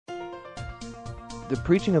the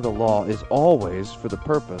preaching of the law is always for the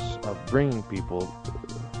purpose of bringing people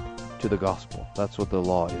to the gospel. That's what the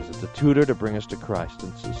law is. It's a tutor to bring us to Christ,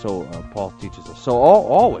 and so Paul teaches us. So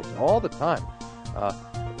always, all the time,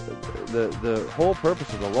 the whole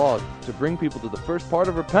purpose of the law is to bring people to the first part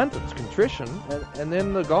of repentance, contrition, and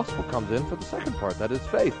then the gospel comes in for the second part, that is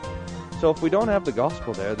faith. So if we don't have the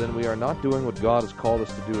gospel there, then we are not doing what God has called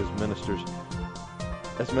us to do as ministers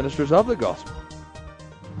of the gospel.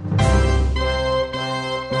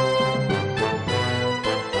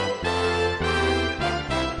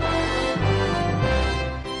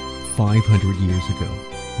 500 years ago,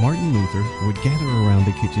 Martin Luther would gather around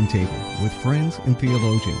the kitchen table with friends and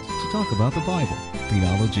theologians to talk about the Bible,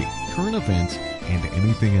 theology, current events, and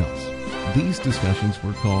anything else. These discussions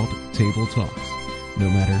were called table talks. No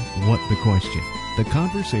matter what the question, the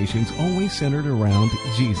conversations always centered around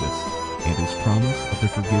Jesus and His promise of the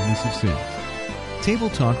forgiveness of sins. Table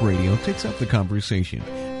Talk Radio takes up the conversation,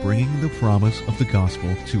 bringing the promise of the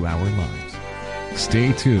gospel to our lives.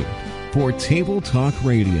 Stay tuned for Table Talk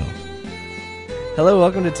Radio. Hello,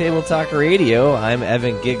 welcome to Table Talk Radio. I'm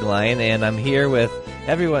Evan Gigline, and I'm here with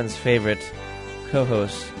everyone's favorite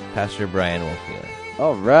co-host, Pastor Brian Wolfmueller.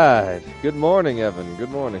 All right. Good morning, Evan. Good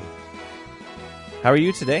morning. How are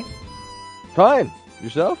you today? Fine.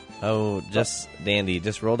 Yourself? Oh, just dandy.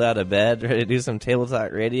 Just rolled out of bed, ready to do some Table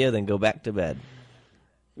Talk Radio, then go back to bed.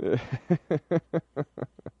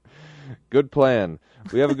 Good plan.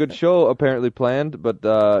 We have a good show apparently planned, but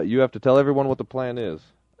you have to tell everyone what the plan is.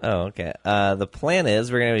 Oh, okay. The plan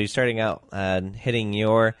is we're going to be starting out hitting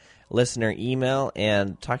your listener email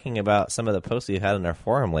and talking about some of the posts we've had in our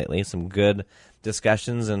forum lately, some good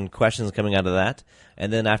discussions and questions coming out of that.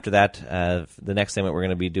 And then after that, the next segment, we're going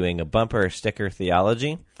to be doing a bumper sticker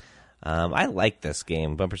theology. I like this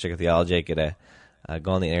game, bumper sticker theology. I get to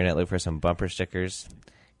go on the internet, look for some bumper stickers.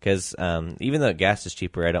 Because even though gas is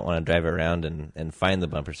cheaper, I don't want to drive around and find the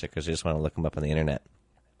bumper stickers. I just want to look them up on the internet.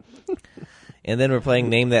 And then we're playing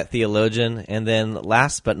Name That Theologian. And then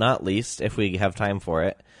last but not least, if we have time for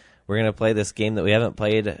it, we're going to play this game that we haven't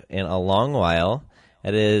played in a long while.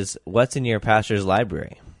 It is What's in Your Pastor's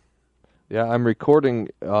Library? Yeah, I'm recording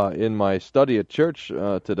in my study at church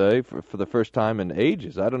today for the first time in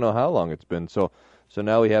ages. I don't know how long it's been. So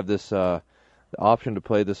now we have this the option to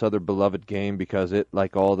play this other beloved game because it,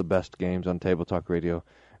 like all the best games on Table Talk Radio,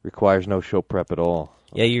 requires no show prep at all.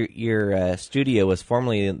 Yeah, your studio was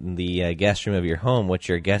formerly in the guest room of your home, which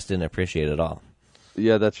your guest didn't appreciate at all.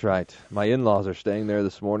 Yeah, that's right. My in-laws are staying there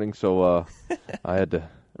this morning, so I had to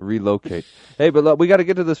relocate. Hey, but we got to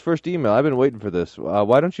get to this first email. I've been waiting for this.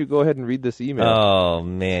 Why don't you go ahead and read this email? Oh,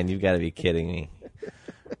 man, you've got to be kidding me.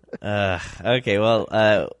 Okay, well,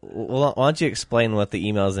 why don't you explain what the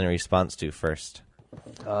email is in response to first?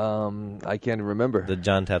 I can't remember. The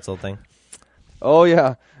John Tetzel thing? Oh,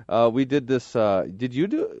 yeah. We did this. Did you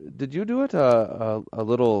do it? A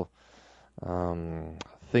little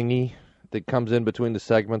thingy that comes in between the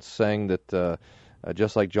segments saying that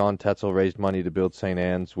just like John Tetzel raised money to build St.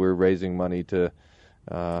 Anne's, we're raising money to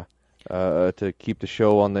keep the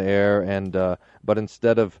show on the air. And but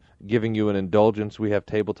instead of giving you an indulgence, we have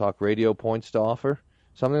Table Talk Radio points to offer.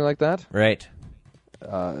 Something like that? Right.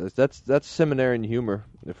 That's seminarian humor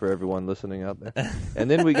for everyone listening out there. And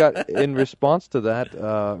then we got, in response to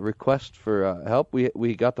that request for help,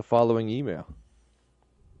 we got the following email.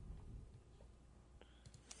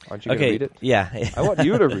 Aren't you going to read it? Yeah. I want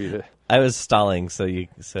you to read it. I was stalling, so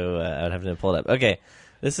I would have to pull it up. Okay,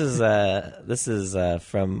 this is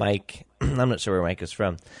from Mike. I'm not sure where Mike is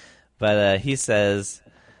from, but he says,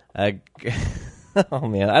 "Oh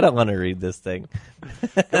man, I don't want to read this thing."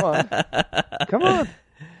 Come on,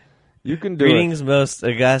 you can do Greetings, it. most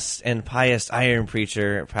august and pious iron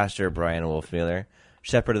preacher, Pastor Brian Wolfmueller,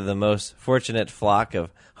 shepherd of the most fortunate flock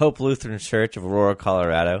of Hope Lutheran Church of Aurora,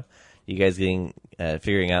 Colorado. You guys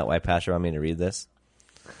figuring out why Pastor wanted me to read this?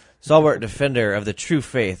 Stalwart defender of the true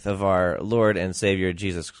faith of our Lord and Savior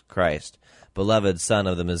Jesus Christ, beloved son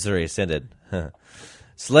of the Missouri Synod,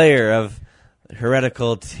 slayer of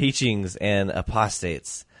heretical teachings and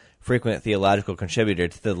apostates, frequent theological contributor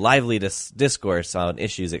to the lively discourse on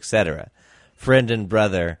issues, etc., friend and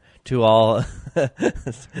brother to all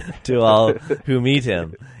who meet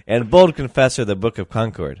him, and bold confessor of the Book of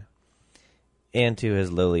Concord, and to his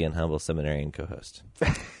lowly and humble seminarian co-host.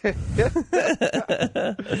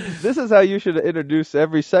 This is how you should introduce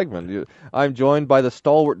every segment. I'm joined by the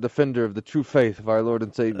stalwart defender of the true faith of our Lord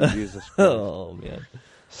and Savior Jesus Christ. Oh, man.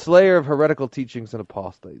 Slayer of heretical teachings and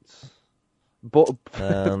apostates.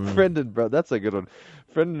 Friend and brother. That's a good one.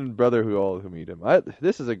 Friend and brother who meet him.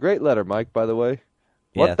 This is a great letter, Mike, by the way.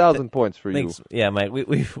 Yeah, 1,000 points for you. Thanks. Yeah, Mike,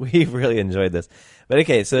 we've really enjoyed this. But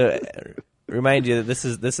okay, so remind you that this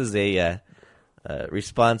is a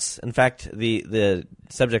response. In fact, the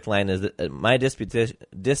subject line is my disposition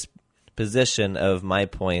of my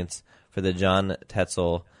points for the John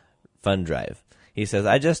Tetzel Fund Drive. He says,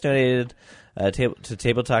 I just donated to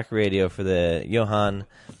Table Talk Radio for the Johann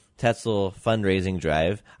Tetzel fundraising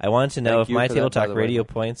drive. I wanted to know if my Table Talk Radio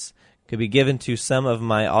points could be given to some of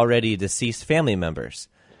my already deceased family members.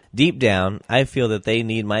 Deep down, I feel that they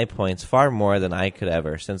need my points far more than I could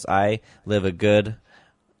ever, since I live a good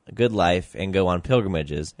life and go on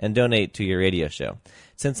pilgrimages and donate to your radio show.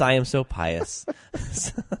 Since I am so pious,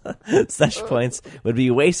 such points would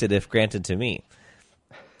be wasted if granted to me.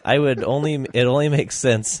 It only makes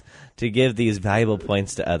sense to give these valuable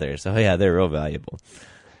points to others. Oh yeah, they're real valuable.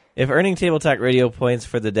 If earning Table Talk Radio points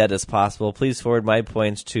for the dead is possible, please forward my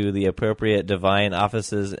points to the appropriate divine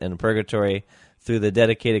offices in purgatory through the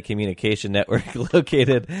dedicated communication network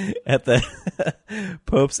located at the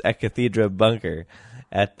Pope's at Cathedra bunker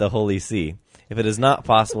at the Holy See. If it is not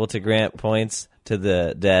possible to grant points to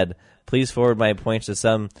the dead, please forward my points to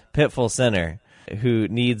some pitiful sinner who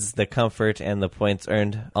needs the comfort and the points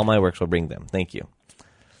earned. All my works will bring them. Thank you.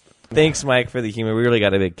 Thanks, Mike, for the humor. We really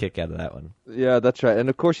got a big kick out of that one. Yeah, that's right. And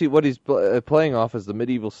of course, what he's playing off is the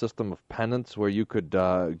medieval system of penance, where you could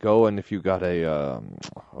go and if you got a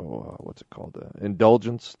what's it called,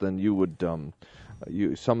 indulgence, then you would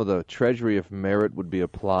some of the treasury of merit would be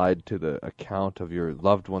applied to the account of your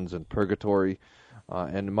loved ones in purgatory.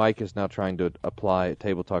 And Mike is now trying to apply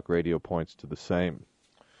Table Talk Radio points to the same.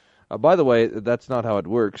 By the way, that's not how it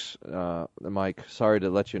works, Mike. Sorry to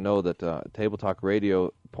let you know that Table Talk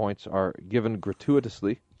Radio points are given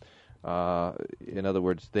gratuitously. In other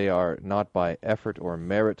words, they are not by effort or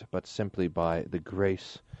merit, but simply by the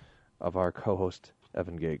grace of our co-host,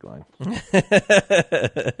 Evan Gagline.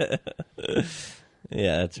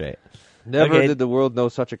 Yeah, that's right. Never did the world know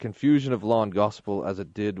such a confusion of law and gospel as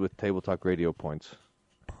it did with Table Talk Radio points.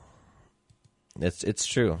 It's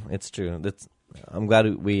true. It's true. I'm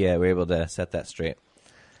glad we were able to set that straight.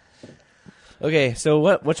 Okay,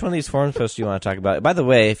 so which one of these forum posts do you want to talk about? By the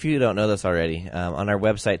way, if you don't know this already, on our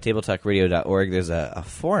website, tabletalkradio.org, there's a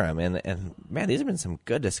forum, and man, these have been some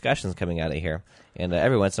good discussions coming out of here. And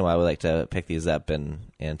every once in a while, we like to pick these up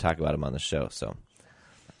and talk about them on the show. So, are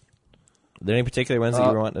there any particular ones that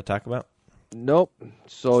you were wanting to talk about? Nope.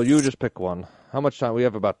 So you just pick one. How much time? We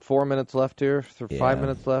have about 4 minutes left here, 5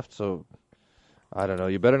 minutes left, so I don't know.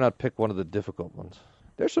 You better not pick one of the difficult ones.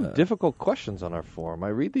 There's some difficult questions on our forum. I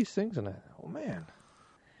read these things and oh, man.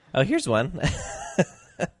 Oh, here's one.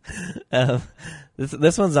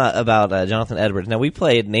 This one's about Jonathan Edwards. Now, we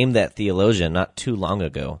played Name That Theologian not too long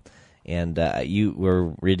ago, and you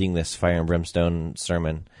were reading this Fire and Brimstone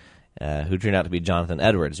sermon, who turned out to be Jonathan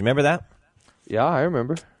Edwards. You remember that? Yeah, I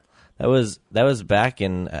remember. That was back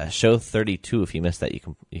in show 32. If you missed that, you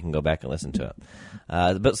can go back and listen to it.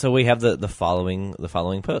 But so we have the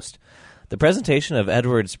following post. The presentation of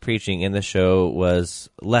Edwards' preaching in the show was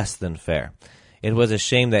less than fair. It was a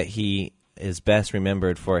shame that he is best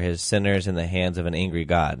remembered for his sinners in the hands of an angry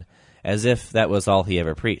God, as if that was all he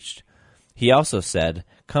ever preached. He also said,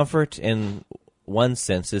 comfort in one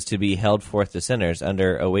sense is to be held forth to sinners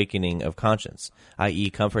under awakening of conscience, i.e.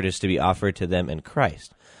 comfort is to be offered to them in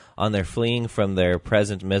Christ, on their fleeing from their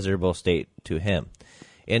present miserable state to him.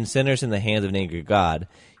 In Sinners in the Hands of an Angry God,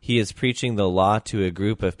 he is preaching the law to a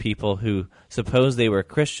group of people who supposed they were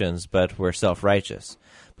Christians but were self-righteous.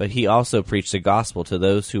 But he also preached the gospel to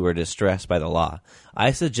those who were distressed by the law.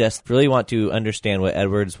 I suggest, if you really want to understand what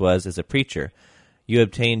Edwards was as a preacher, you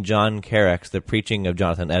obtain John Carrick's The Preaching of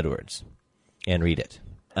Jonathan Edwards and read it.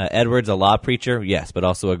 Edwards, a law preacher? Yes, but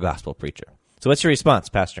also a gospel preacher. So what's your response,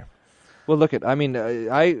 Pastor? Well, look,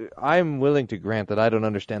 I'm willing to grant that I don't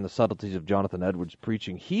understand the subtleties of Jonathan Edwards'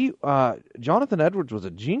 preaching. Jonathan Edwards was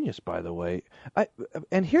a genius, by the way.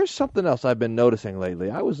 And here's something else I've been noticing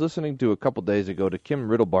lately. I was listening to a couple days ago to Kim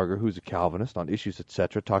Riddlebarger, who's a Calvinist on Issues,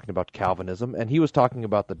 etc., talking about Calvinism, and he was talking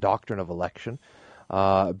about the doctrine of election,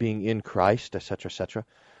 being in Christ, etc., etc.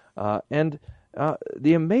 And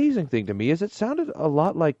the amazing thing to me is it sounded a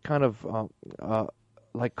lot like kind of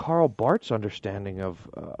like Karl Barth's understanding of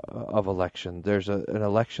election. There's an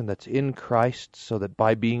election that's in Christ, so that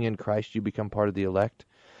by being in Christ you become part of the elect.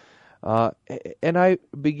 And I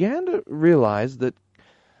began to realize that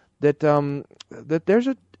there's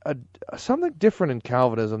a something different in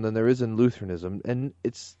Calvinism than there is in Lutheranism, and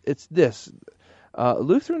it's this.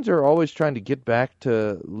 Lutherans are always trying to get back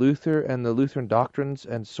to Luther and the Lutheran doctrines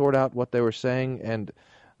and sort out what they were saying and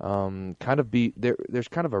kind of be there. There's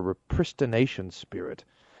kind of a repristination spirit,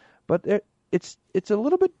 but it's a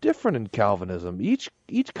little bit different in Calvinism. Each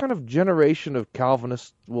kind of generation of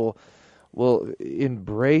Calvinists will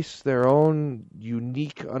embrace their own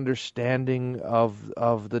unique understanding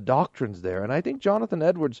of the doctrines there. And I think Jonathan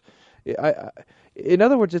Edwards, in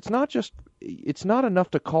other words, it's not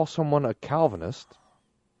enough to call someone a Calvinist.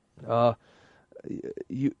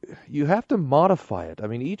 You have to modify it. I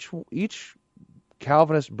mean, each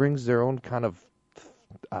Calvinist brings their own kind of,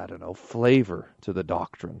 I don't know, flavor to the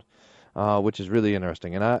doctrine, which is really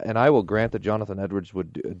interesting. And I will grant that Jonathan Edwards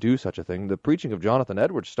would do such a thing. The preaching of Jonathan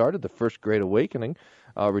Edwards started the First Great Awakening,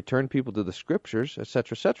 returned people to the Scriptures,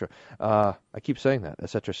 etc., etc. I keep saying that,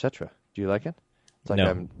 etc., etc. Do you like it? It's like No.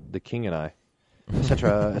 I'm the king and I,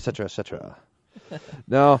 etc., etc., etc.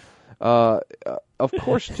 Now, of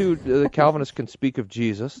course, too, the Calvinists can speak of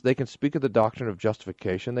Jesus. They can speak of the doctrine of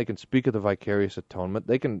justification. They can speak of the vicarious atonement.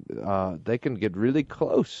 They can get really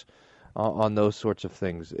close on those sorts of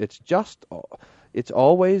things. It's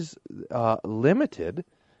always limited.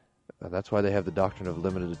 That's why they have the doctrine of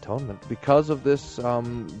limited atonement, because of this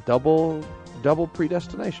double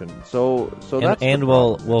predestination. So that's and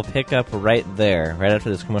we'll pick up right there, right after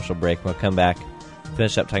this commercial break. We'll come back,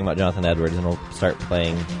 finish up talking about Jonathan Edwards, and we'll start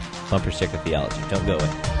playing bumper sticker theology. Don't go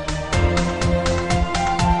away.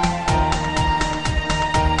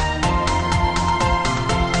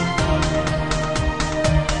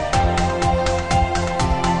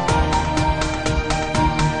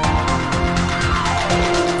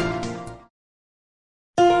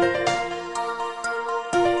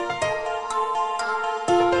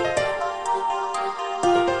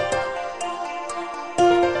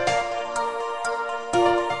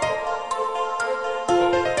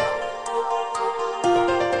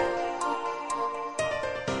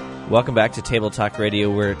 Welcome back to Table Talk Radio.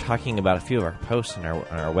 We're talking about a few of our posts on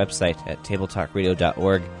our website at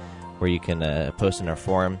tabletalkradio.org, where you can post in our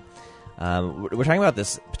forum. We're talking about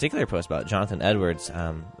this particular post about Jonathan Edwards.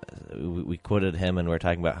 We quoted him, and we're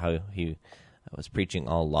talking about how he was preaching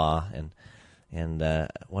all law, and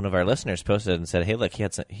one of our listeners posted and said, "Hey, look,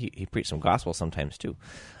 he preached some gospel sometimes too."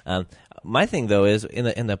 My thing though is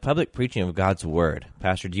in the public preaching of God's word,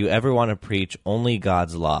 Pastor, do you ever want to preach only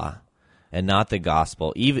God's law and not the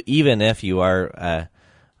gospel, even if you are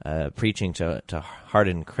preaching to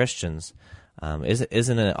hardened Christians?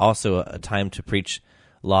 Isn't it also a time to preach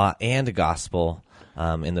law and gospel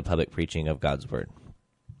in the public preaching of God's word?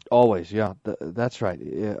 Always, yeah, that's right.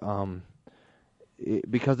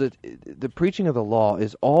 Because the preaching of the law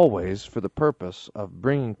is always for the purpose of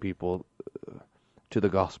bringing people to the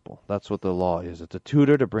gospel. That's what the law is. It's a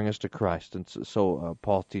tutor to bring us to Christ, and so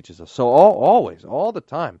Paul teaches us. So always, all the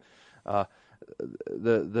time.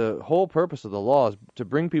 The whole purpose of the law is to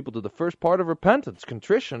bring people to the first part of repentance,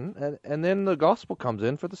 contrition, and then the gospel comes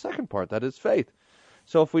in for the second part, that is faith.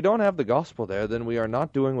 So if we don't have the gospel there, then we are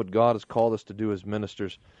not doing what God has called us to do as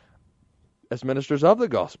ministers of the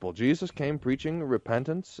gospel. Jesus came preaching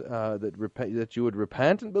repentance, that you would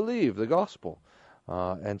repent and believe the gospel,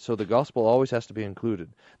 and so the gospel always has to be included.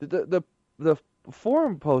 The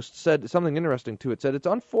forum post said something interesting too. It said, it's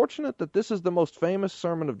unfortunate that this is the most famous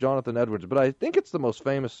sermon of Jonathan Edwards, but I think it's the most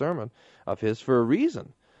famous sermon of his for a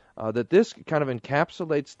reason. That this kind of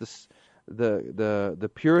encapsulates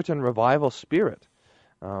the Puritan revival spirit.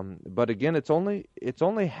 But again, it's only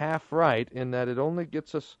half right in that it only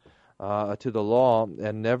gets us to the law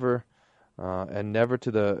and never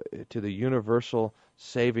to the universal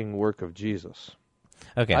saving work of Jesus.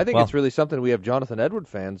 Okay, I think it's really something. We have Jonathan Edward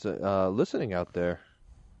fans listening out there.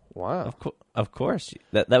 Wow. Of course.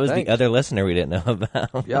 That was Thanks. the other listener we didn't know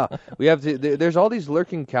about. Yeah, we have. There's all these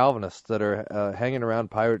lurking Calvinists that are hanging around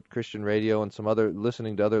Pirate Christian Radio and some other,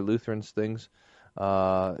 listening to other Lutherans things.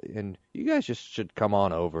 And you guys just should come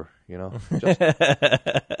on over.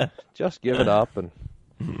 Just give it up and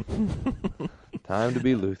time to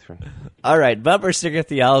be Lutheran. All right, bumper sticker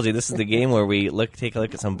theology. This is the game where we take a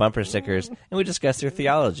look at some bumper stickers and we discuss their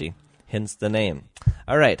theology, hence the name.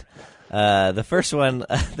 All right, the first one.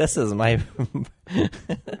 This is my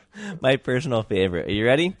my personal favorite. Are you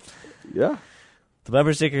ready? Yeah. The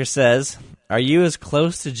bumper sticker says, "Are you as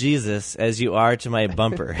close to Jesus as you are to my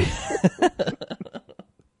bumper?"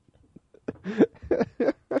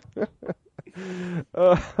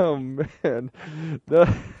 Oh man.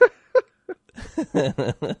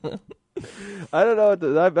 I don't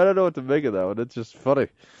know what to make of that one. It's just funny.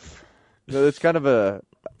 It's kind of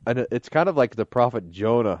it's kind of like the prophet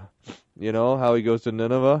Jonah. You know how he goes to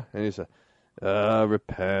Nineveh and he said,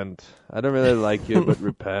 "Repent. I don't really like you, but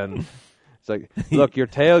repent." It's like, look, you're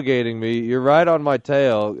tailgating me. You're right on my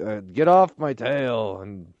tail. Get off my tail.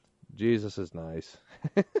 And Jesus is nice.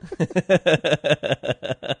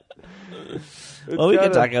 Well, we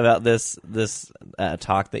could talk about this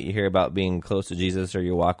talk that you hear about being close to Jesus, or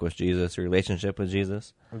your walk with Jesus, or relationship with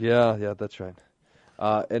Jesus. Yeah, that's right.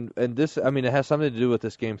 And this, I mean, it has something to do with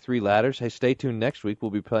this game, Three Ladders. Hey, stay tuned next week.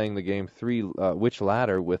 We'll be playing the game Which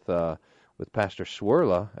Ladder with Pastor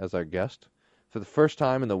Swirla as our guest. For the first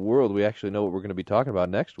time in the world, we actually know what we're going to be talking about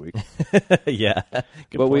next week. Yeah,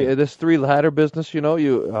 but this three ladder business,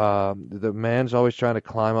 the man's always trying to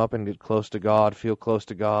climb up and get close to God, feel close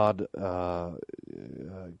to God,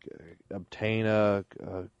 obtain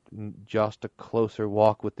just a closer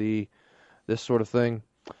walk with Thee, this sort of thing.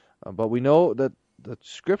 But we know that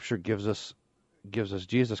Scripture gives us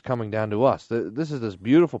Jesus coming down to us. This is this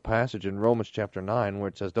beautiful passage in Romans chapter 9 where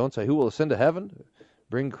it says, "Don't say, who will ascend to heaven,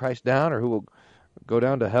 bring Christ down, or who will go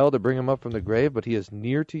down to hell to bring him up from the grave, but he is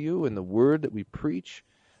near to you in the word that we preach,"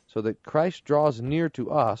 so that Christ draws near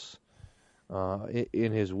to us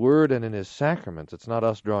in his word and in his sacraments. It's not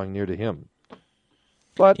us drawing near to him.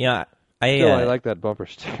 But yeah, I like that bumper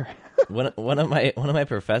sticker. One of my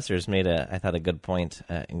professors made I thought a good point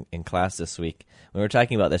in class this week. We were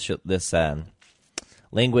talking about this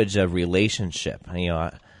language of relationship.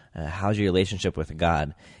 How's your relationship with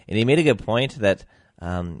God? And he made a good point that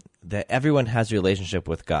everyone has a relationship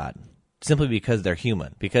with God simply because they're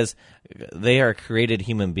human, because they are created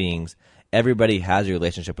human beings. Everybody has a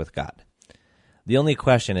relationship with God. The only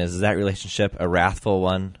question is that relationship a wrathful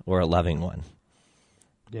one or a loving one?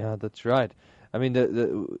 Yeah, that's right. I mean,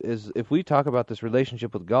 if we talk about this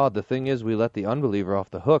relationship with God, the thing is we let the unbeliever off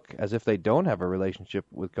the hook as if they don't have a relationship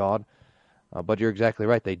with God. But you're exactly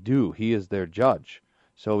right; they do. He is their judge,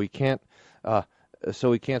 so we can't. So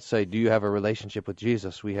we can't say, "Do you have a relationship with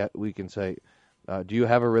Jesus?" We can say, "Do you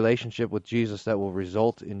have a relationship with Jesus that will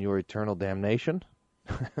result in your eternal damnation,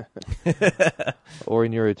 or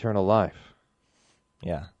in your eternal life?"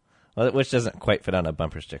 Yeah, well, which doesn't quite fit on a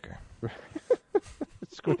bumper sticker.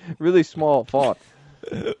 It's really small font.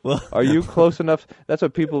 Well, are you close enough? That's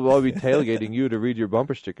what people will all be tailgating you to read your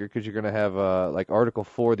bumper sticker, because you're going to have like Article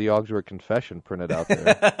 4 of the Augsburg Confession printed out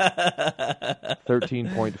there.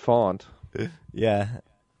 13-point font. Yeah.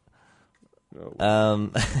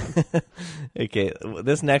 Okay,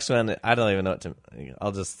 this next one, I don't even know what to...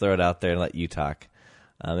 I'll just throw it out there and let you talk.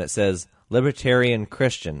 It says, "Libertarian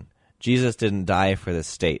Christian, Jesus didn't die for the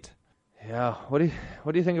state." Yeah, what do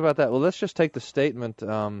you think about that? Well, let's just take the statement,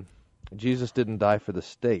 Jesus didn't die for the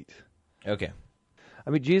state. Okay. I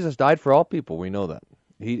mean, Jesus died for all people. We know that.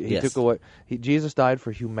 He Yes. took away. Jesus died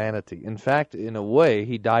for humanity. In fact, in a way,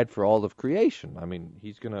 he died for all of creation. I mean,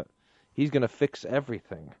 he's gonna fix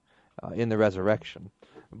everything in the resurrection.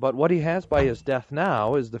 But what he has by his death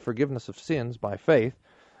now is the forgiveness of sins by faith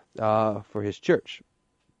for his church.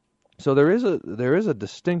 So there is a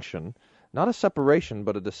distinction, not a separation,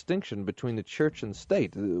 but a distinction between the church and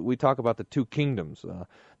state. We talk about the two kingdoms,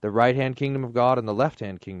 the right-hand kingdom of God and the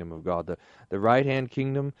left-hand kingdom of God. The right-hand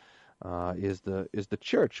kingdom is the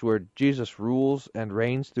church, where Jesus rules and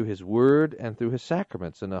reigns through his word and through his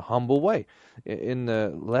sacraments in a humble way. In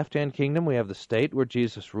the left-hand kingdom, we have the state, where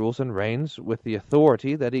Jesus rules and reigns with the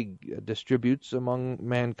authority that he distributes among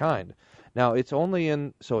mankind. Now, it's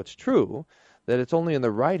true that it's only in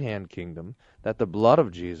the right-hand kingdom that the blood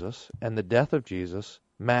of Jesus and the death of Jesus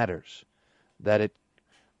matters, that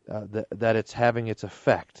it's having its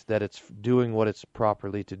effect, that it's doing what it's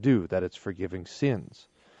properly to do, that it's forgiving sins.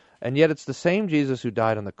 And yet it's the same Jesus who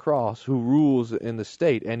died on the cross who rules in the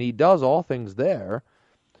state, and he does all things there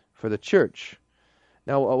for the church.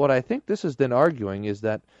 Now, what I think this is then arguing is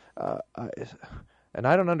that, and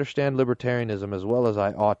I don't understand libertarianism as well as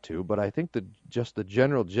I ought to, but I think that just the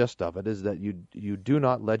general gist of it is that you do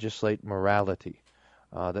not legislate morality,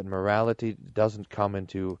 that morality doesn't come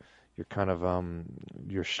into your kind of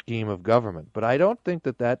your scheme of government. But I don't think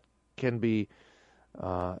that can be,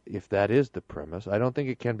 if that is the premise, I don't think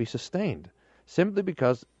it can be sustained, simply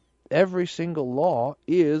because every single law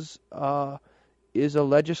is a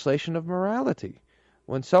legislation of morality.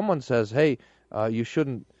 When someone says, "Hey, you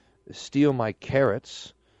shouldn't steal my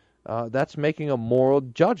carrots," that's making a moral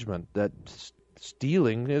judgment that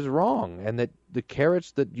stealing is wrong, and that the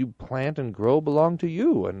carrots that you plant and grow belong to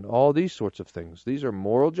you, and all these sorts of things. These are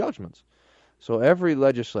moral judgments. So every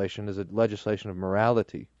legislation is a legislation of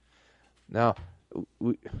morality. Now,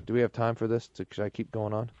 do we have time for this? Should I keep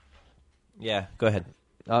going on? Yeah, go ahead.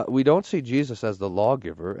 We don't see Jesus as the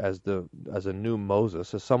lawgiver, as a new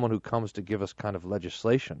Moses, as someone who comes to give us kind of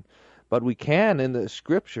legislation. But we can, in the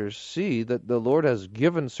Scriptures, see that the Lord has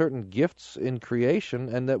given certain gifts in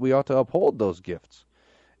creation, and that we ought to uphold those gifts.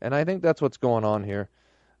 And I think that's what's going on here,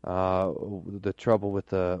 the trouble with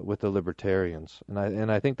the libertarians.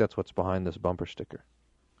 And I think that's what's behind this bumper sticker.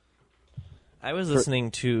 I was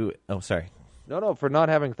listening to... Oh, sorry. No, for not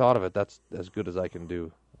having thought of it, that's as good as I can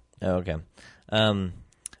do. Oh, okay. I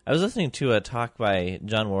was listening to a talk by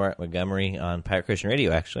John Warwick Montgomery on Pirate Christian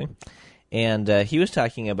Radio, actually, and he was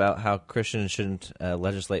talking about how Christians shouldn't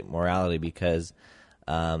legislate morality because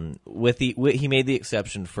he made the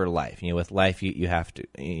exception for life. With life you have to,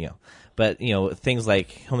 but things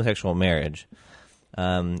like homosexual marriage,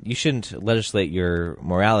 you shouldn't legislate your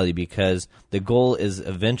morality because the goal is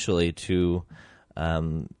eventually to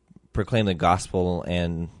proclaim the gospel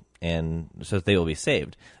and so that they will be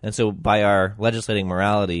saved. And so by our legislating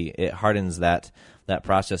morality, it hardens that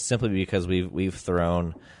process simply because we've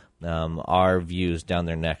thrown our views down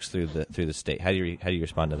their necks through the state. How do you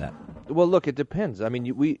respond to that? Well, look, it depends. I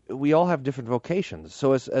mean, we all have different vocations.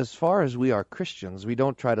 So as far as we are Christians, we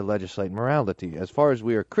don't try to legislate morality. As far as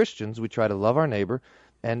we are Christians, we try to love our neighbor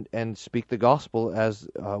and speak the gospel as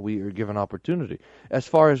we are given opportunity. As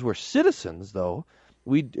far as we're citizens, though,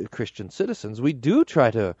 Christian citizens, we do try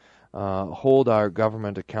to hold our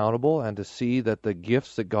government accountable and to see that the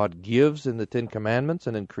gifts that God gives in the Ten Commandments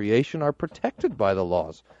and in creation are protected by the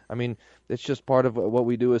laws. I mean, it's just part of what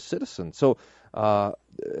we do as citizens. So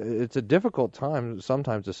it's a difficult time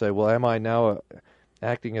sometimes to say, well, am I now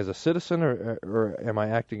acting as a citizen or am I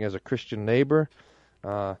acting as a Christian neighbor?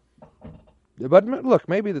 But look,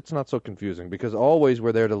 maybe that's not so confusing because always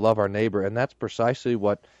we're there to love our neighbor, and that's precisely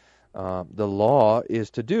what the law is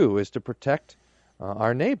to do, is to protect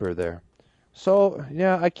our neighbor there. So,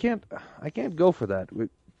 yeah, I can't go for that.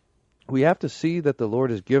 We have to see that the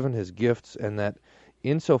Lord has given his gifts and that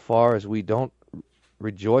insofar as we don't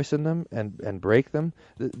rejoice in them and break them,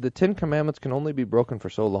 the Ten Commandments can only be broken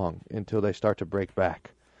for so long until they start to break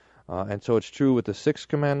back. And so it's true with the Sixth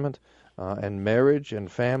Commandment and marriage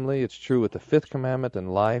and family. It's true with the Fifth Commandment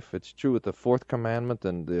and life. It's true with the Fourth Commandment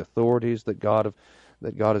and the authorities that God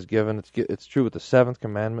has given. It's true with the Seventh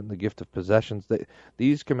Commandment and the gift of possessions.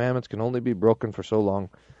 These commandments can only be broken for so long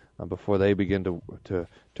before they begin to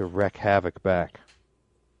wreak havoc back.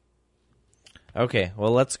 Okay,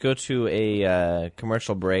 well, let's go to a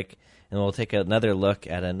commercial break, and we'll take another look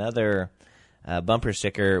at another bumper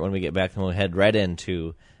sticker when we get back, and we'll head right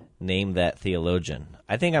into Name That Theologian.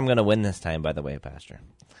 I think I'm going to win this time, by the way, Pastor.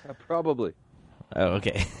 Probably. Oh,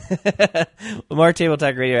 okay. More Table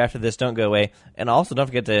Talk Radio after this. Don't go away. And also, don't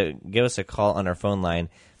forget to give us a call on our phone line.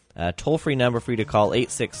 Toll-free number for you to call,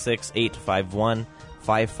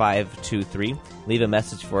 866-851-5523. Leave a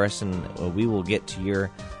message for us, and we will get to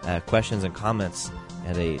your questions and comments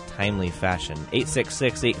in a timely fashion.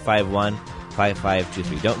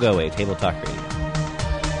 866-851-5523. Don't go away. Table Talk Radio.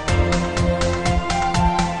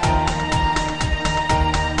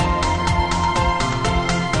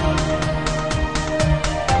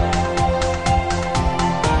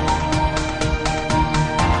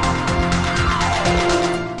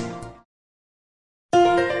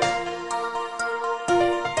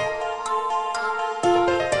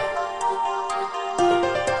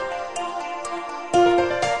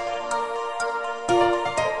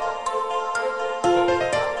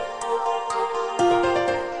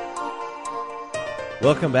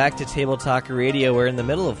 Welcome back to Table Talk Radio. We're in the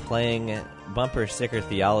middle of playing Bumper Sticker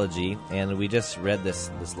Theology, and we just read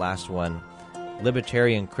this last one,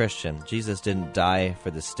 Libertarian Christian. Jesus didn't die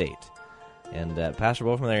for the state. And Pastor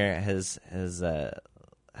Wolfman there has a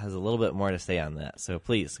little bit more to say on that, so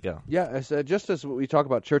please go. Yeah, just as we talk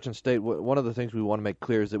about church and state, one of the things we want to make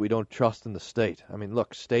clear is that we don't trust in the state. I mean,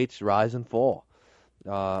 look, states rise and fall.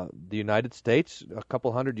 The United States a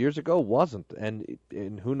couple hundred years ago wasn't, and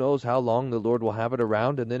who knows how long the Lord will have it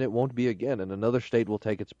around, and then it won't be again, and another state will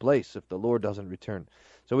take its place if the Lord doesn't return.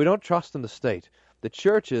 So we don't trust in the state. The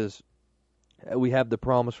church we have the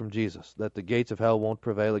promise from Jesus that the gates of hell won't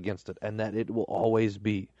prevail against it, and that it will always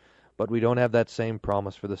be. But we don't have that same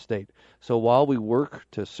promise for the state. So while we work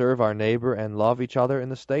to serve our neighbor and love each other in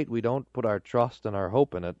the state, we don't put our trust and our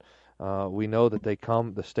hope in it. We know that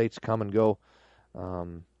the states come and go,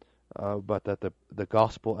 but that the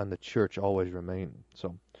gospel and the church always remain.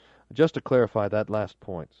 So just to clarify that last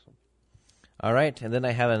point. All right, and then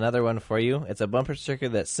I have another one for you. It's a bumper sticker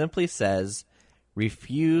that simply says,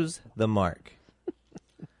 refuse the mark.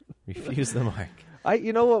 Refuse the mark.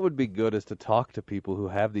 You know what would be good is to talk to people who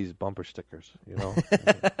have these bumper stickers, you know.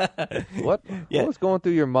 What was going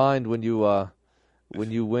through your mind when you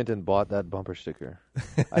went and bought that bumper sticker?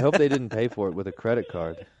 I hope they didn't pay for it with a credit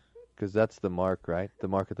card. Because that's the mark, right? The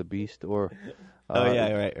mark of the beast, or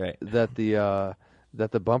right. That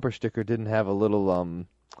the bumper sticker didn't have a little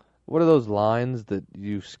what are those lines that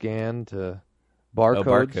you scan to barcodes? Oh,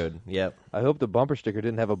 barcode. Yep. I hope the bumper sticker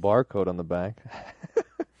didn't have a barcode on the back.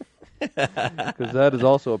 because that is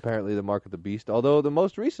also apparently the mark of the beast. Although the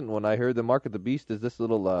most recent one I heard, the mark of the beast is this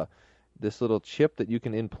little chip that you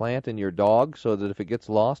can implant in your dog, so that if it gets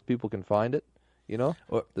lost, people can find it. You know?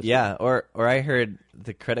 Or I heard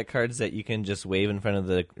the credit cards that you can just wave in front of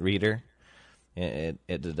the reader, it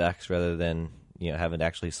deducts rather than having to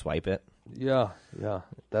actually swipe it. Yeah,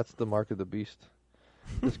 that's the mark of the beast.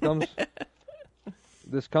 This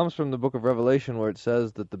comes from the book of Revelation, where it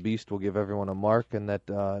says that the beast will give everyone a mark, and that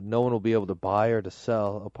no one will be able to buy or to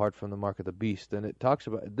sell apart from the mark of the beast. And it talks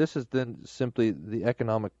about this is then simply the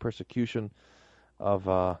economic persecution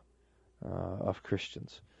of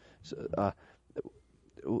Christians. So,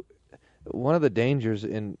 one of the dangers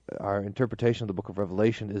in our interpretation of the book of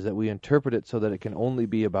Revelation is that we interpret it so that it can only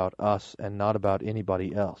be about us and not about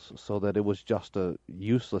anybody else, so that it was just a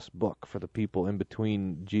useless book for the people in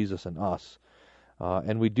between Jesus and us.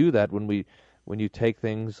 And we do that when you take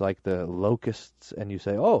things like the locusts and you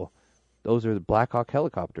say, oh, those are the Black Hawk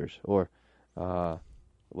helicopters, or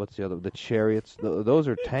what's the other? The chariots. Those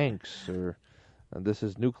are tanks, or this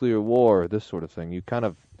is nuclear war, this sort of thing. You kind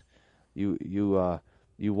of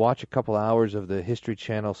you watch a couple hours of the History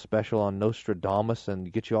Channel special on Nostradamus, and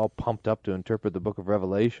you get you all pumped up to interpret the Book of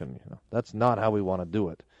Revelation. That's not how we want to do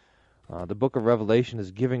it. The Book of Revelation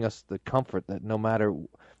is giving us the comfort that no matter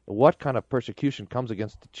what kind of persecution comes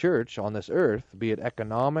against the church on this earth, be it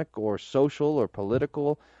economic or social or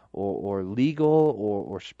political or legal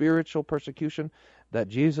or spiritual persecution, that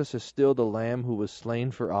Jesus is still the Lamb who was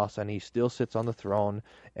slain for us, and he still sits on the throne,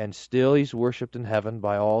 and still he's worshipped in heaven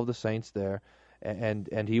by all the saints there,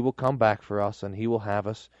 and he will come back for us, and he will have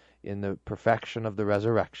us in the perfection of the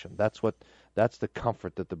resurrection. That's the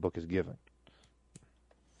comfort that the book is giving.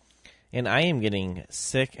 And I am getting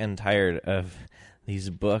sick and tired of these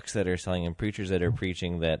books that are selling and preachers that are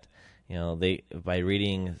preaching that, they by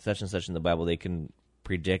reading such and such in the Bible, they can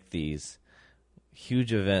predict these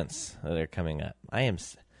huge events that are coming up. And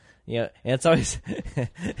it's always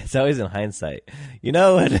it's always in hindsight. When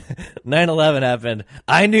 9/11 happened,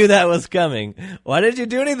 I knew that was coming. Why did you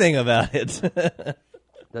do anything about it?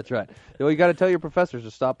 That's right. You got to tell your professors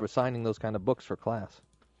to stop assigning those kind of books for class.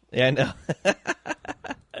 Yeah, I know.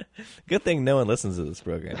 Good thing no one listens to this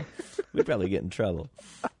program. We'd probably get in trouble.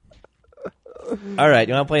 All right,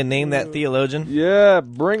 you want to play Name That Theologian? Yeah,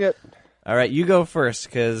 bring it. All right, you go first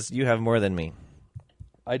because you have more than me.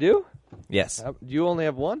 I do? Yes. Do you only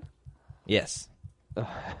have one? Yes.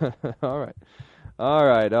 All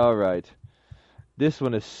right. This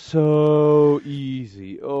one is so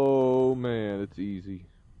easy. Oh, man, it's easy.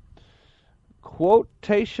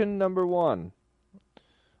 Quotation number 1.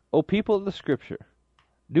 O people of the Scripture,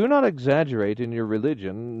 do not exaggerate in your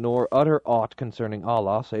religion, nor utter aught concerning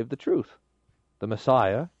Allah save the truth. The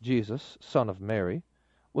Messiah, Jesus, son of Mary,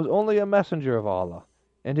 was only a messenger of Allah,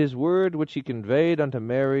 and his word which he conveyed unto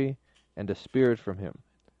Mary, and a spirit from him.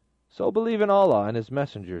 So believe in Allah and his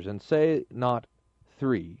messengers, and say not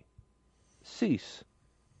 3. Cease.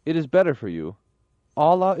 It is better for you.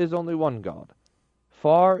 Allah is only one God.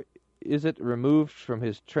 Far is it removed from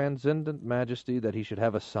his transcendent majesty that he should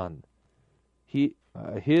have a son.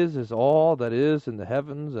 His is all that is in the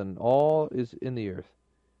heavens, and all is in the earth,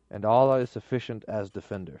 and Allah is sufficient as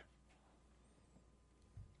defender.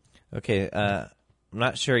 Okay, I'm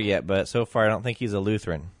not sure yet, but so far I don't think he's a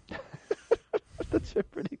Lutheran. That's a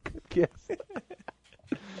pretty good guess.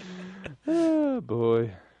 Oh,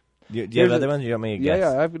 boy. Do you have other ones? You want me to guess?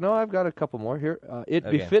 Yeah. I've got a couple more here. It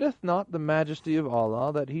Okay. befitteth not the majesty of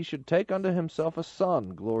Allah that he should take unto himself a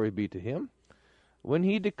son, glory be to him. When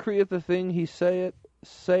he decreeth a thing, he saith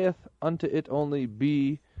unto it only,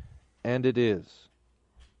 be, and it is.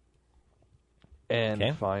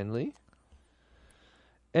 And finally,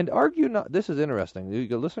 and argue not, this is interesting, you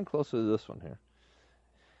can listen closely to this one here.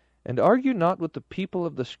 And argue not with the people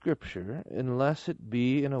of the Scripture, unless it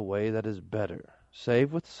be in a way that is better,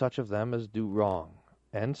 save with such of them as do wrong,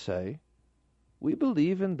 and say, we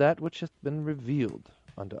believe in that which hath been revealed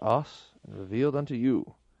unto us, and revealed unto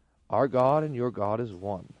you. Our God and your God is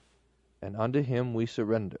one, and unto him we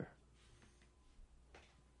surrender.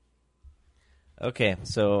 Okay,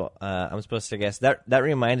 so I'm supposed to guess. That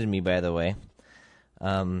reminded me, by the way.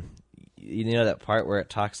 You know that part where it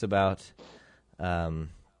talks about to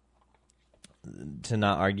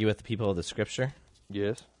not argue with the people of the Scripture?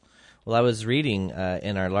 Yes. Well, I was reading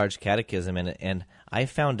in our large catechism, and I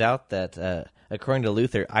found out that according to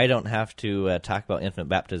Luther, I don't have to talk about infant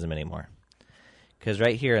baptism anymore. Because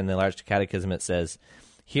right here in the large catechism it says,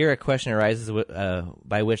 here a question arises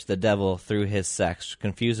by which the devil, through his sex,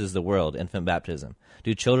 confuses the world, infant baptism.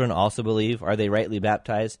 Do children also believe? Are they rightly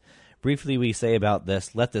baptized? Briefly we say about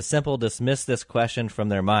this, let the simple dismiss this question from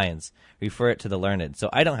their minds. Refer it to the learned. So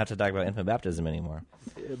I don't have to talk about infant baptism anymore.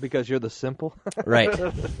 Because you're the simple? Right.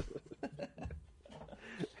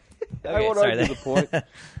 I won't argue the point.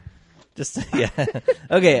 Just, yeah.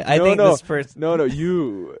 Okay, I think this person... No,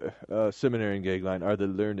 you, seminary and Gagline, are the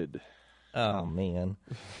learned. Oh, man.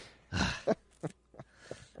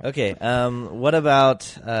 Okay, what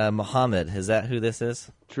about Muhammad? Is that who this is?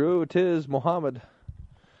 True, 'tis Muhammad.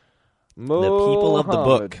 The people of the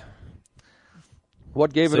book.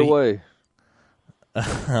 What gave it away?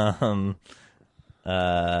 That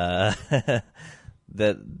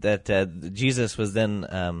Jesus was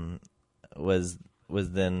then was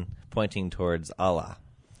then pointing towards Allah.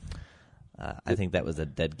 I think that was a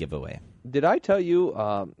dead giveaway. Did I tell you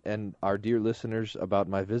and our dear listeners about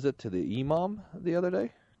my visit to the Imam the other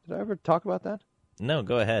day? Did I ever talk about that? No,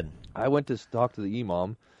 go ahead. I went to talk to the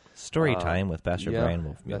Imam. Story time with Pastor Brian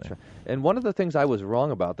Wolfmueller. That's right. And one of the things I was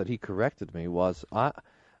wrong about that he corrected me was,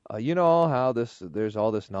 you know how there's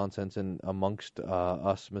all this nonsense amongst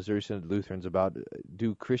us Missouri Synod Lutherans about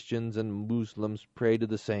do Christians and Muslims pray to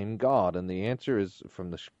the same God? And the answer is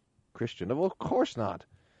from the Christian, well, of course not.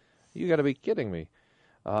 You got to be kidding me.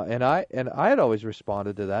 And I had always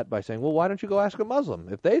responded to that by saying, well, why don't you go ask a Muslim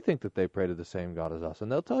if they think that they pray to the same God as us?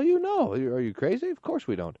 And they'll tell you, no. Are you crazy? Of course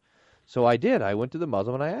we don't. So I did. I went to the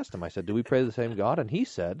Muslim and I asked him. I said, do we pray to the same God? And he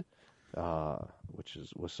said, which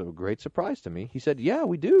was a great surprise to me, he said, yeah,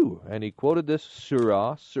 we do. And he quoted this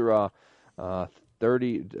surah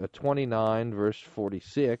 29, verse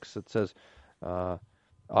 46. It says,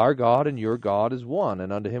 our God and your God is one,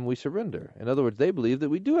 and unto him we surrender. In other words, they believe that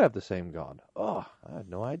we do have the same God. Oh, I had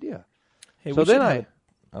no idea. Hey, so then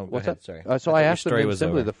go what's ahead, that? Sorry. So I asked him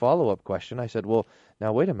simply over. the follow-up question. I said, well,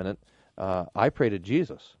 now wait a minute. I pray to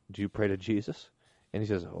Jesus. Do you pray to Jesus? And he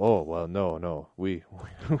says, oh, well, no. We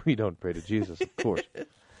don't pray to Jesus, of course.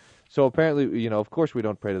 So apparently, of course we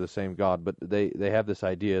don't pray to the same God, but they have this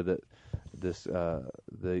idea that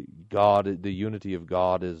the unity of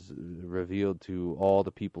God is revealed to all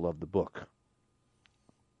the people of the book.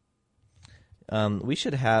 We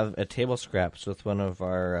should have a table scraps with one of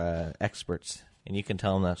our experts, and you can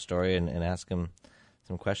tell him that story and ask him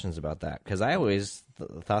some questions about that, because I always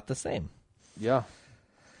thought the same. Yeah,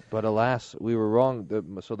 but alas, we were wrong.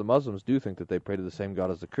 So the Muslims do think that they pray to the same God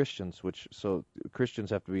as the Christians, so Christians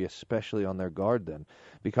have to be especially on their guard then,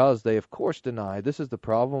 because they, of course, deny. This is the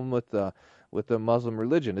problem with the Muslim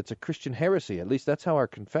religion. It's a Christian heresy. At least that's how our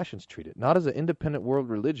confessions treat it. Not as an independent world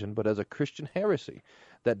religion, but as a Christian heresy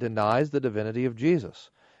that denies the divinity of Jesus.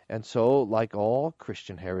 And so, like all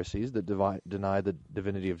Christian heresies that deny the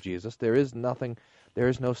divinity of Jesus, there is no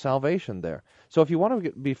salvation there. So if you want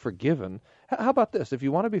to be forgiven, how about this? If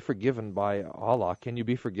you want to be forgiven by Allah, can you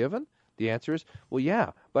be forgiven? The answer is, well,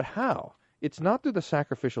 yeah, but how? It's not through the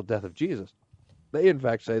sacrificial death of Jesus. They, in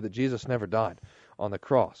fact, say that Jesus never died on the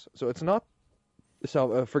cross. So it's not.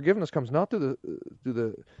 So forgiveness comes not through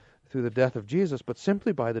the death of Jesus, but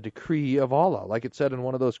simply by the decree of Allah. Like it said in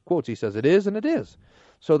one of those quotes, he says, it is and it is.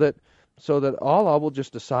 So that Allah will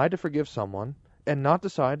just decide to forgive someone and not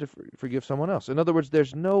decide to forgive someone else. In other words,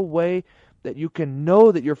 there's no way that you can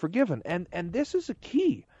know that you're forgiven. And this is a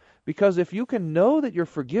key, because if you can know that you're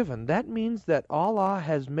forgiven, that means that Allah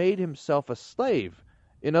has made himself a slave.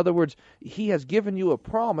 In other words, he has given you a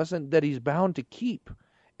promise and that he's bound to keep.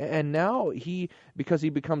 And now because he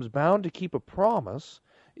becomes bound to keep a promise,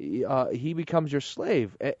 he becomes your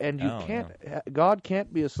slave. And God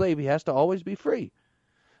can't be a slave. He has to always be free.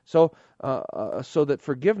 So that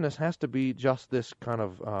forgiveness has to be just this kind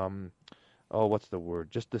of, what's the word?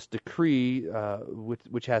 Just this decree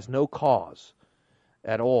which has no cause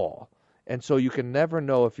at all. And so you can never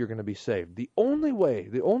know if you're going to be saved. The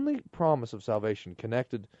only promise of salvation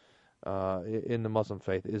connected in the Muslim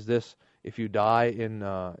faith is this: if you die in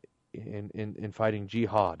fighting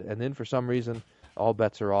jihad, and then for some reason all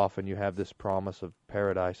bets are off and you have this promise of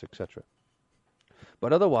paradise, etc.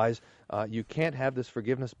 But otherwise, you can't have this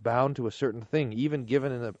forgiveness bound to a certain thing, even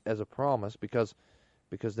given as a promise, because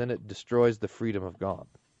then it destroys the freedom of God.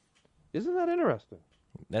 Isn't that interesting?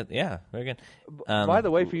 Yeah, very good. By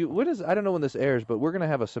the way, for you, I don't know when this airs, but we're going to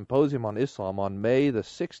have a symposium on Islam on May the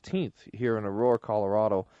 16th here in Aurora,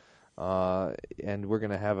 Colorado. And we're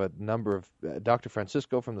going to have a number of Dr.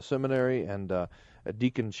 Francisco from the seminary and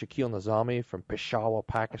Deacon Shakil Nizami from Peshawar,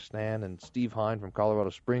 Pakistan, and Steve Hine from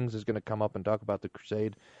Colorado Springs is going to come up and talk about the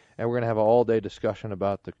crusade. And we're going to have an all-day discussion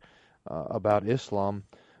about Islam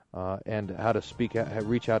and how to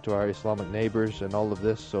reach out to our Islamic neighbors and all of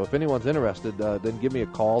this. So if anyone's interested, then give me a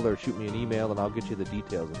call or shoot me an email, and I'll get you the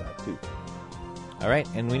details of that too. All right,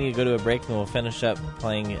 and we need to go to a break, and we'll finish up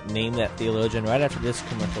playing Name That Theologian right after this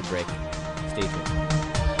commercial break. Stay tuned.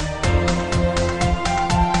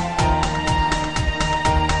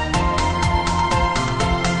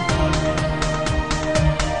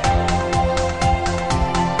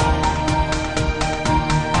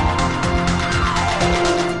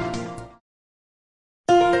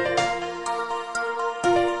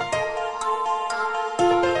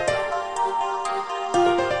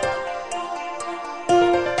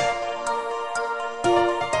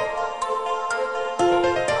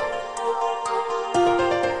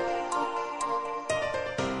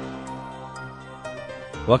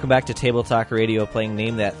 Welcome back to Table Talk Radio, playing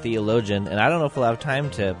Name That Theologian. And I don't know if we'll have time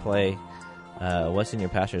to play What's in Your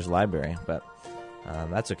Pastor's Library, but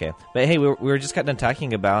that's okay. But hey, we were just kind of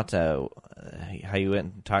talking about how you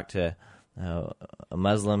went and talked to a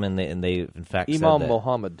Muslim, and they in fact Imam said that,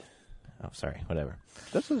 Muhammad. Oh, sorry, whatever.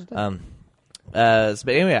 This is But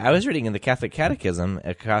anyway, I was reading in the Catholic Catechism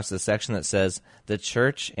across the section that says the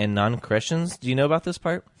Church and non-Christians. Do you know about this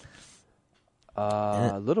part?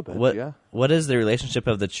 A little bit, yeah. What is the relationship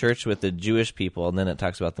of the Church with the Jewish people? And then it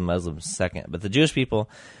talks about the Muslims second. But the Jewish people,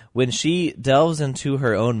 when she delves into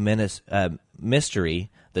her own mystery,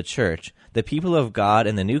 the Church, the people of God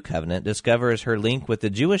in the New Covenant discovers her link with the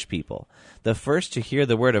Jewish people, the first to hear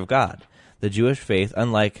the Word of God. The Jewish faith,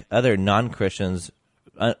 unlike other non-Christian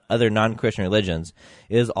religions,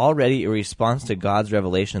 is already a response to God's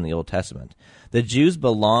revelation in the Old Testament. The Jews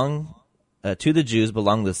belong to the Jews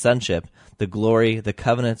belong the sonship, the glory, the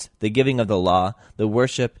covenants, the giving of the law, the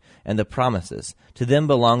worship, and the promises. To them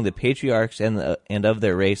belong the patriarchs, and of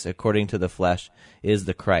their race, according to the flesh, is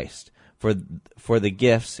the Christ. For the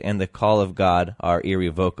gifts and the call of God are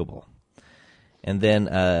irrevocable. And then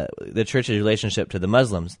the Church's relationship to the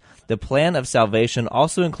Muslims. The plan of salvation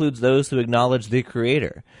also includes those who acknowledge the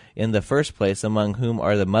Creator, in the first place among whom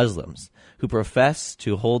are the Muslims, who profess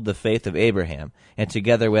to hold the faith of Abraham, and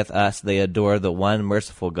together with us they adore the one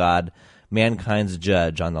merciful God, mankind's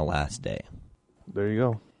judge on the last day. There you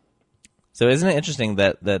go. So isn't it interesting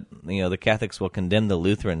that the Catholics will condemn the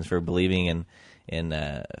Lutherans for believing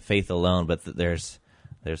in faith alone, but there's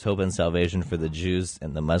hope and salvation for the Jews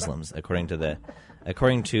and the Muslims, according to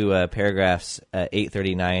paragraphs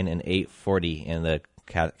 839 and 840 in the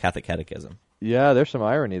Catholic Catechism. Yeah, there's some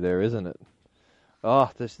irony there, isn't it? Oh,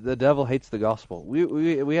 the devil hates the gospel.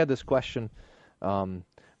 We had this question.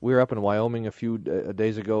 We were up in Wyoming a few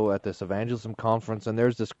days ago at this evangelism conference, and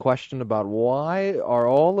there's this question about why are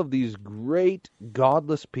all of these great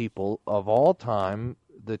godless people of all time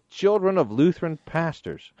the children of Lutheran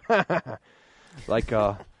pastors? Like,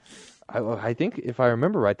 I think if I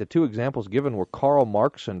remember right, the two examples given were Karl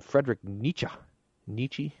Marx and Friedrich Nietzsche.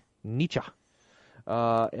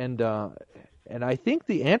 And I think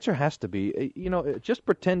the answer has to be, just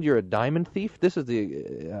pretend you're a diamond thief. This is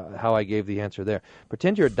how I gave the answer there.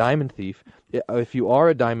 Pretend you're a diamond thief. If you are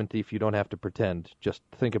a diamond thief, you don't have to pretend. Just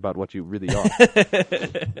think about what you really are.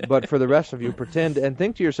 But for the rest of you, pretend and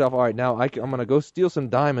think to yourself, all right, now I'm going to go steal some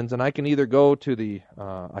diamonds, and I can either go to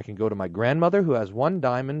I can go to my grandmother who has one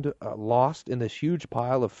diamond lost in this huge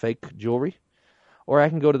pile of fake jewelry, or I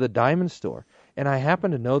can go to the diamond store. And I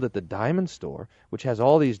happen to know that the diamond store, which has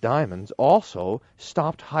all these diamonds, also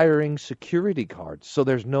stopped hiring security guards, so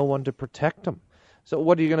there's no one to protect them. So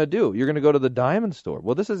what are you going to do? You're going to go to the diamond store.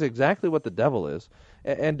 Well, this is exactly what the devil is.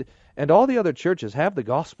 And all the other churches have the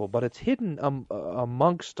gospel, but it's hidden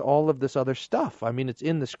amongst all of this other stuff. I mean, it's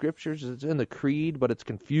in the scriptures, it's in the creed, but it's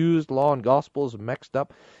confused. Law and gospel is mixed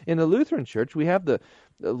up. In the Lutheran Church, we have the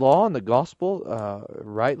law and the gospel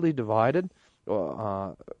rightly divided.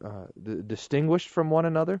 Distinguished from one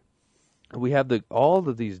another. We have all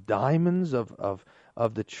of these diamonds of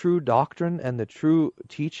the true doctrine and the true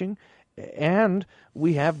teaching, and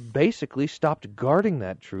we have basically stopped guarding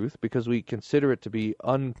that truth because we consider it to be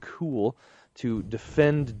uncool to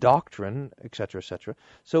defend doctrine, etc., etc.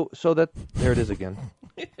 So that there it is again,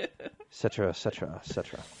 etc., etc.,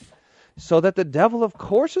 etc. So that the devil, of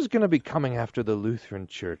course, is going to be coming after the Lutheran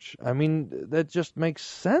Church. I mean, that just makes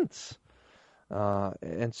sense.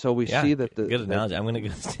 And so we see that the good analogy. I'm going to go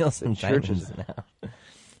steal some diamonds now.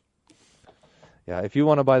 Yeah, if you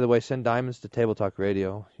want to, by the way, send diamonds to Table Talk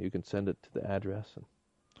Radio, you can send it to the address. And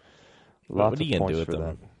lots what are you of going to points do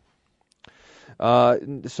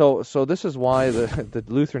with them. So this is why the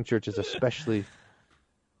Lutheran Church is especially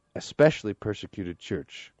persecuted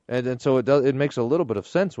church, and so it makes a little bit of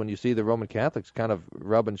sense when you see the Roman Catholics kind of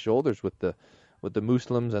rubbing shoulders with the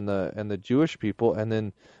Muslims and the Jewish people,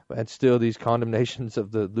 and still these condemnations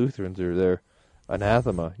of the Lutherans are there.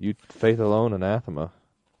 Anathema. You faith alone, anathema.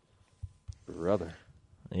 Brother.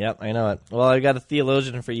 Yep, I know it. Well, I got a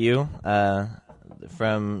theologian for you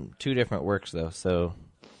from two different works, though, so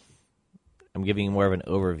I'm giving you more of an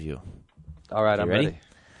overview. All right, I'm ready.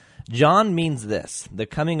 John means this: the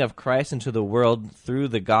coming of Christ into the world through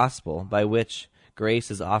the gospel, by which grace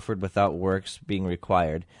is offered without works being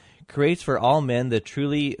required, creates for all men the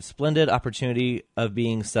truly splendid opportunity of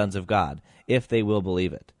being sons of God, if they will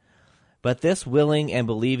believe it. But this willing and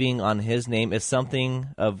believing on his name is something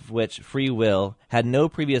of which free will had no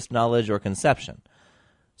previous knowledge or conception.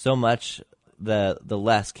 So much the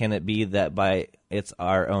less can it be that by its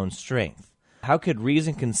our own strength. How could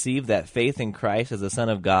reason conceive that faith in Christ as the Son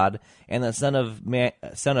of God and the Son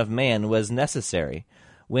of Man was necessary,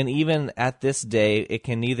 when even at this day it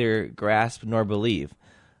can neither grasp nor believe,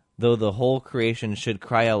 though the whole creation should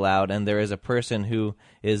cry aloud, and there is a person who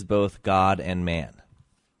is both God and man?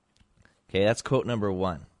 Okay, that's quote number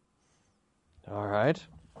 1. All right.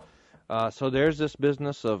 So there's this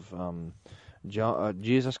business of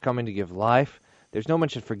Jesus coming to give life. There's no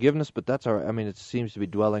mention of forgiveness, but it seems to be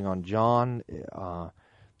dwelling on John.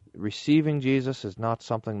 Receiving Jesus is not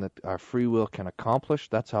something that our free will can accomplish.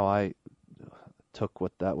 That's how I took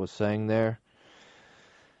what that was saying there.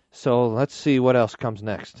 So let's see what else comes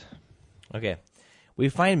next. Okay. We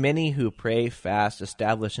find many who pray, fast,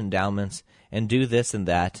 establish endowments, and do this and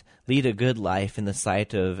that, lead a good life in the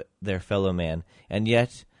sight of their fellow man, and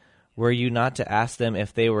yet were you not to ask them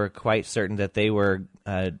if they were quite certain that they were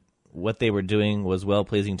what they were doing was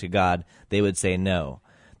well-pleasing to God, they would say no.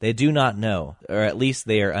 They do not know, or at least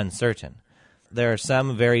they are uncertain. There are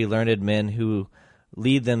some very learned men who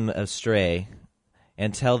lead them astray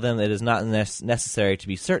and tell them it is not necessary to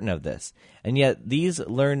be certain of this. And yet these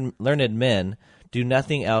learned men do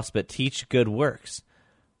nothing else but teach good works.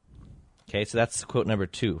 Okay, so that's quote number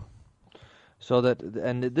 2.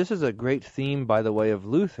 And this is a great theme, by the way, of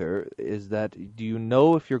Luther, is that do you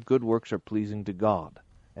know if your good works are pleasing to God?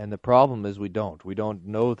 And the problem is we don't. We don't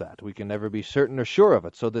know that. We can never be certain or sure of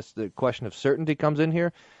it. So the question of certainty comes in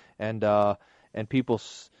here, and people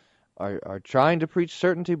are trying to preach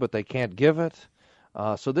certainty, but they can't give it.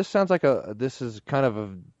 So this sounds like this is kind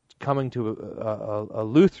of coming to a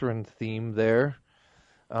Lutheran theme there.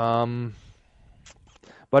 But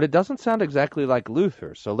it doesn't sound exactly like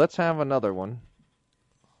Luther. So let's have another one.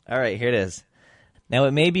 All right, here it is. Now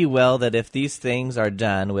it may be well that if these things are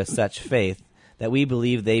done with such faith that we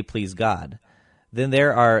believe they please God, then they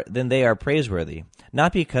are praiseworthy,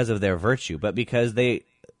 not because of their virtue, but because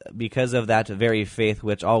of that very faith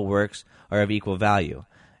which all works are of equal value,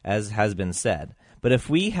 as has been said. But if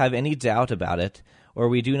we have any doubt about it, or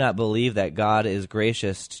we do not believe that God is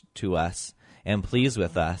gracious to us and pleased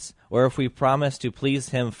with us, or if we promise to please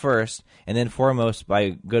him first and then foremost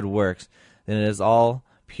by good works, then it is all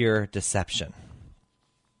pure deception.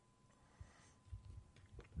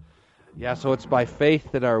 Yeah, so it's by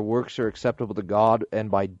faith that our works are acceptable to God,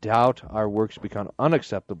 and by doubt our works become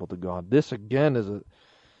unacceptable to God. This again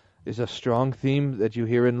is a strong theme that you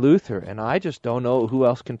hear in Luther, and I just don't know who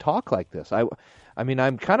else can talk like this. I mean,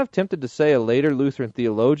 I'm kind of tempted to say a later Lutheran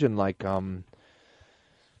theologian like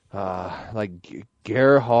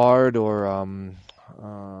Gerhard or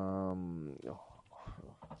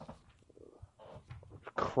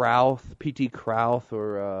Krauth, P.T. Krauth,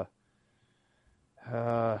 or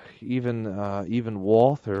even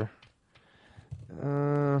Walther.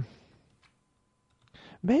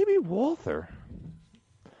 Maybe Walther.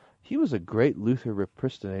 He was a great Luther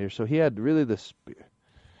repristinator, so he had really this.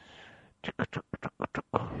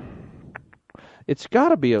 It's got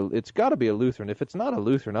to be a Lutheran. If it's not a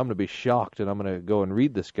Lutheran, I'm going to be shocked, and I'm going to go and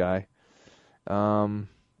read this guy. I'm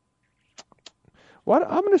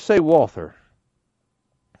going to say Walther.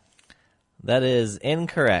 That is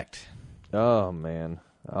incorrect. Oh man!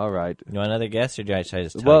 All right. You want another guess, or should I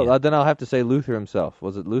just tell you? Then I'll have to say Luther himself.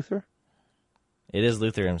 Was it Luther? It is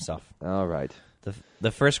Luther himself. All right.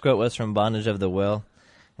 The first quote was from Bondage of the Will,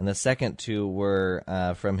 and the second two were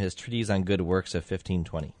from his Treatise on Good Works of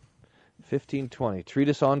 1520. 1520,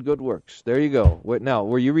 Treatise on Good Works. There you go. Now,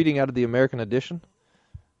 were you reading out of the American edition?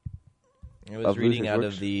 I was reading out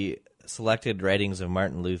of the Selected Writings of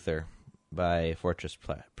Martin Luther by Fortress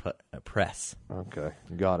Press. Okay,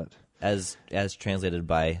 got it. As translated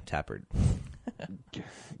by Tappert.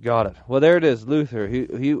 Got it. Well, there it is, Luther.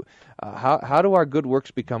 How do our good works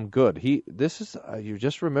become good? This is you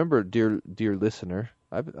just remember, dear listener.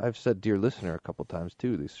 I've said dear listener a couple times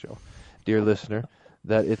too this show, dear listener,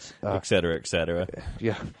 that it's et cetera, et cetera.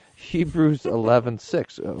 Yeah, Hebrews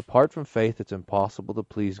 11:6. Apart from faith, it's impossible to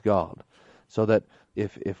please God. So that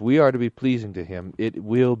if we are to be pleasing to Him, it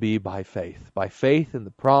will be by faith in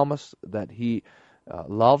the promise that He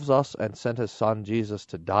loves us and sent his son Jesus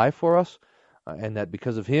to die for us, and that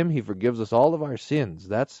because of him he forgives us all of our sins.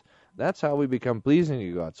 That's how we become pleasing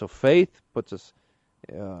to God. So faith puts us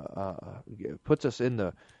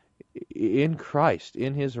in Christ,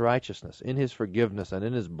 in his righteousness, in his forgiveness, and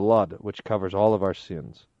in his blood, which covers all of our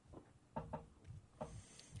sins.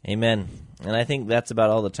 Amen. And I think that's about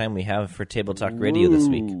all the time we have for Table Talk Radio this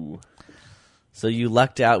week. So you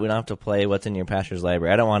lucked out. We don't have to play What's in Your Pastor's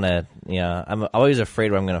Library. I don't want to, I'm always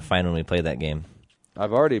afraid what I'm going to find when we play that game.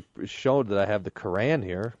 I've already showed that I have the Quran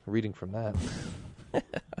here, reading from that.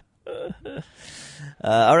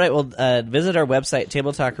 All right, well, visit our website,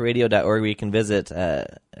 tabletalkradio.org, where you can visit or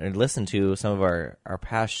listen to some of our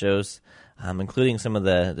past shows, including some of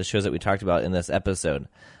the shows that we talked about in this episode,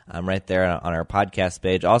 right there on our podcast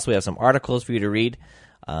page. Also, we have some articles for you to read,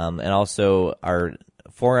 and also our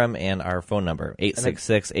forum and our phone number,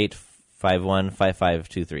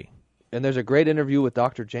 866-851-5523. And there's a great interview with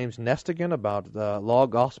Dr. James Nestigan about the Law,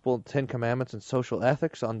 Gospel, 10 Commandments, and Social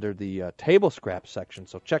Ethics under the Table Scrap section.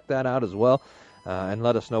 So check that out as well, and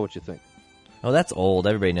let us know what you think. Oh, that's old.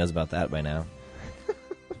 Everybody knows about that by now.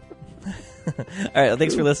 All right, well,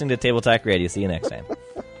 thanks for listening to Table Talk Radio. See you next time.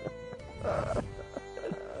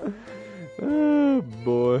 Oh,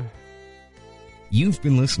 boy. You've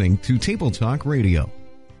been listening to Table Talk Radio.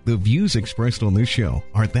 The views expressed on this show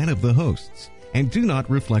are that of the hosts and do not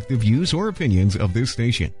reflect the views or opinions of this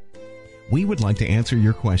station. We would like to answer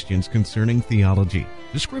your questions concerning theology,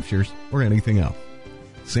 the scriptures, or anything else.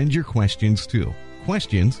 Send your questions to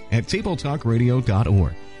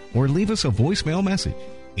questions@tabletalkradio.org or leave us a voicemail message,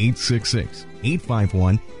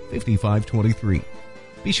 866-851-5523.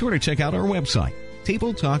 Be sure to check out our website,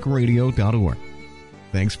 tabletalkradio.org.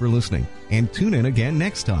 Thanks for listening, and tune in again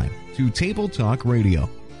next time to Table Talk Radio.